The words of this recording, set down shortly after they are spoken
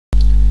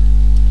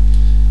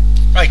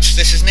Right,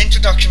 this is an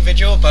introduction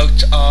video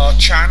about our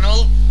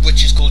channel,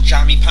 which is called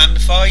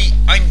JammyPandaify.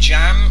 I'm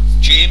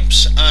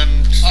James,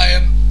 and I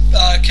am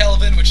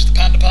Kelvin, which is the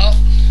panda part.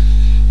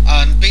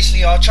 And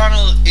basically our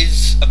channel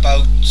is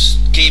about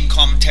game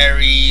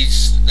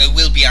commentaries. There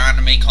will be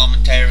anime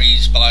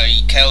commentaries by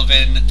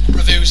Kelvin.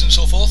 Reviews and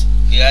so forth.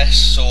 Yes,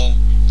 so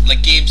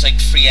like games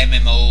like free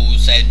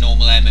MMOs,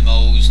 normal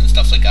MMOs and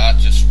stuff like that.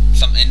 Just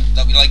something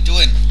that we like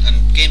doing,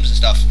 and games and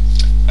stuff.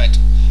 Right.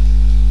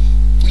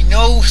 We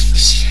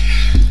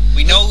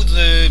know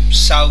the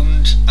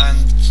sound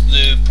and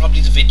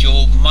probably the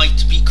video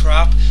might be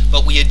crap,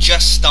 but we are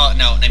just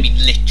starting out, and I mean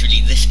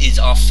literally, this is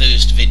our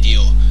first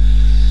video.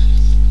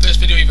 First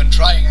video even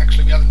trying,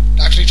 actually. We haven't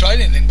actually tried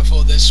anything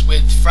before this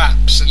with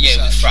fraps and such.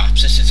 With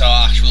fraps. This is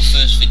our actual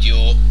first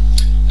video,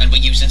 and we're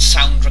using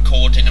sound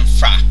recording and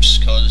fraps,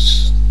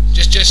 because...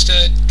 Just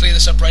to clear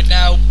this up right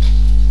now,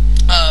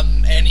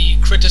 any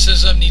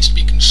criticism needs to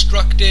be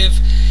constructive.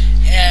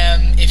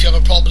 If you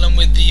have a problem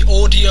with the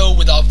audio,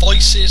 with our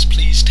voices,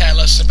 please tell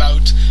us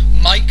about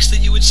mics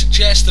that you would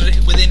suggest that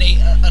are within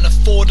an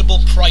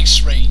affordable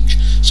price range.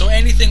 So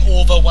anything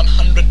over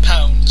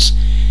 £100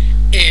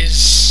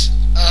 is...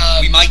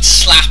 we might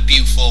slap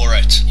you for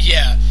it.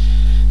 Yeah.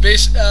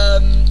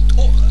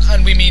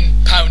 And we mean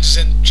pounds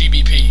in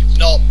GBP,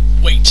 not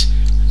weight.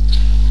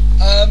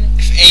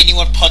 If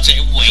anyone puts it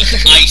in weight,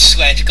 I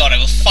swear to God, I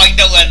will find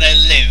out where they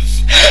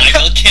live and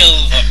I will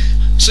kill them.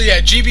 So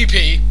yeah,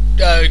 GBP,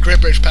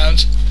 Great British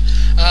Pounds,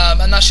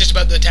 and that's just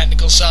about the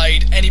technical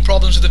side. Any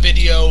problems with the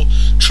video,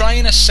 try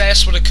and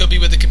assess what it could be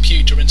with the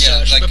computer and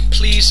such, but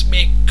please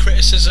make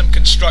criticism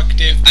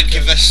constructive. And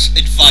give us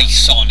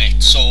advice on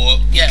it, so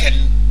we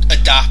can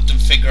adapt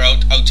and figure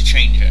out how to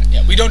change it.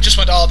 Yeah, we don't just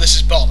want, oh, this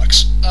is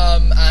bollocks,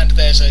 and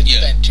there's an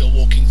event you're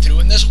walking through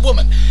and there's a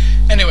woman.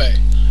 Anyway,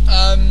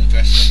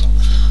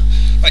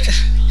 right,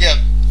 yeah,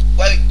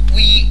 well,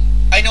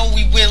 I know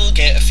we will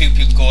get a few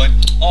people going,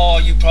 oh,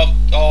 you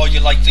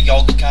like the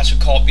Yogscast,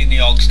 you're copying the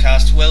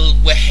Yogscast. Well,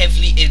 we're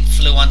heavily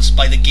influenced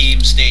by the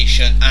Game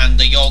Station and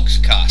the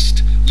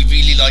Yogscast. We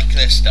really like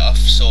their stuff,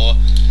 so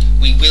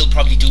we will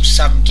probably do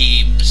some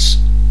games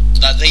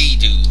that they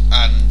do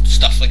and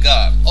stuff like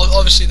that.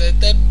 Obviously,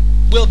 there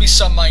will be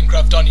some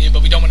Minecraft on here,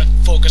 but we don't want to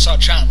focus our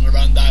channel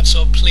around that,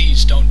 so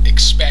please don't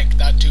expect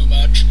that too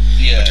much.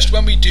 Yeah. But just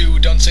when we do,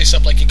 don't say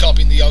stuff like you're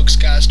copying the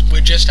Yogscast. We're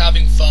just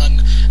having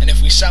fun, and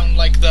if we sound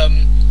like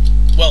them,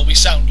 well, we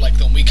sound like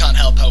them. We can't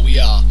help how we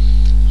are.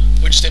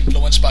 We're just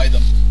influenced by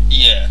them.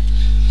 Yeah.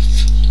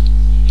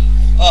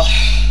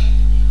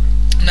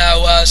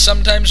 Now,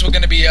 sometimes we're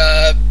going to be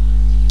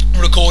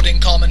recording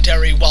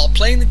commentary while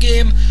playing the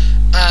game,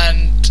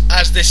 and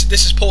as this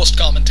is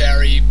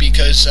post-commentary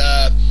because,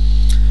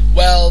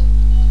 well,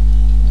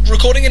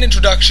 recording an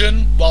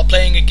introduction while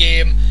playing a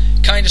game,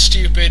 kind of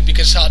stupid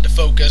because it's hard to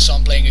focus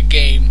on playing a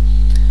game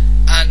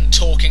and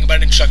talking about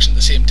an introduction at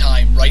the same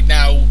time. Right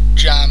now,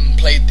 Jam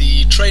played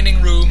the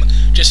training room,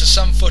 just as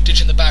some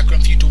footage in the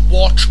background for you to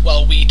watch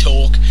while we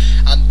talk,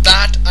 and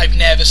that, I've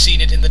never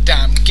seen it in the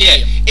damn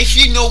game. Yeah, if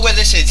you know where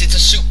this is, it's a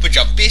super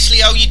jump.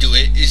 Basically how you do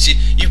it is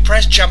you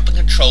press jump and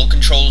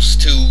controls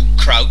to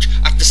crouch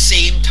at the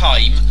same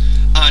time,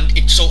 and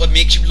it sort of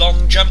makes you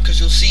long jump, because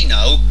you'll see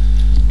now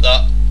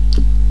that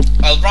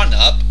I'll run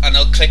up and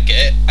I'll click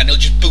it and it'll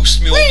just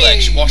boost me over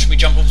legs, watch me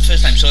jump over the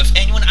first time. So if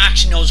anyone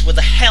actually knows where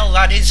the hell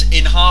that is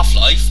in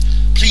Half-Life,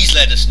 please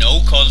let us know,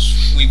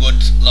 because we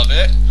would love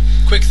it.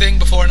 Quick thing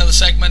before another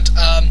segment,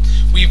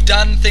 we've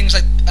done things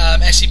like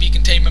SCP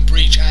Containment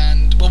Breach,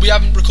 and, well, we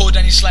haven't recorded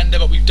any Slender,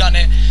 but we've done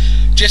it.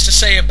 Just to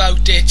say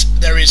about it,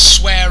 there is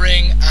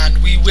swearing, and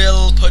we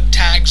will put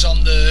tags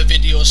on the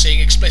video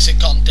saying explicit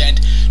content,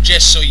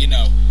 just so you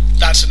know.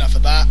 That's enough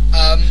of that.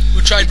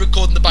 We tried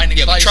recording the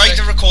Binding of Isaac. We tried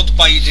to record the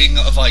Binding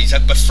of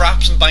Isaac, but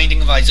Fraps and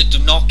Binding of Isaac do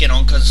not get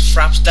on, because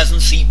Fraps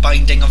doesn't see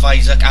Binding of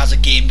Isaac as a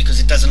game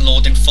because it doesn't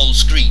load in full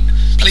screen.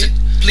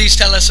 Please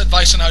tell us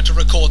advice on how to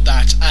record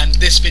that, and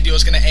this video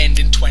is going to end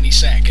in 20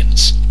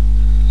 seconds.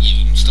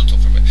 You can still talk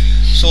for a bit.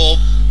 So,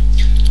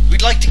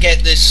 we'd like to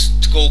get this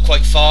to go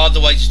quite far,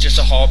 otherwise it's just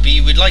a hobby.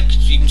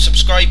 You can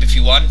subscribe if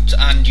you want,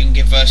 and you can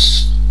give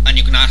us... and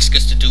you can ask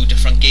us to do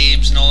different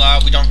games and all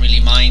that. We don't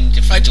really mind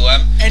if we do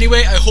them.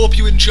 Anyway, I hope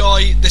you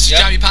enjoy. This is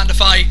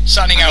JammyPandaify,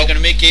 signing out. We're going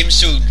to make games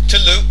soon.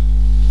 Toodaloo.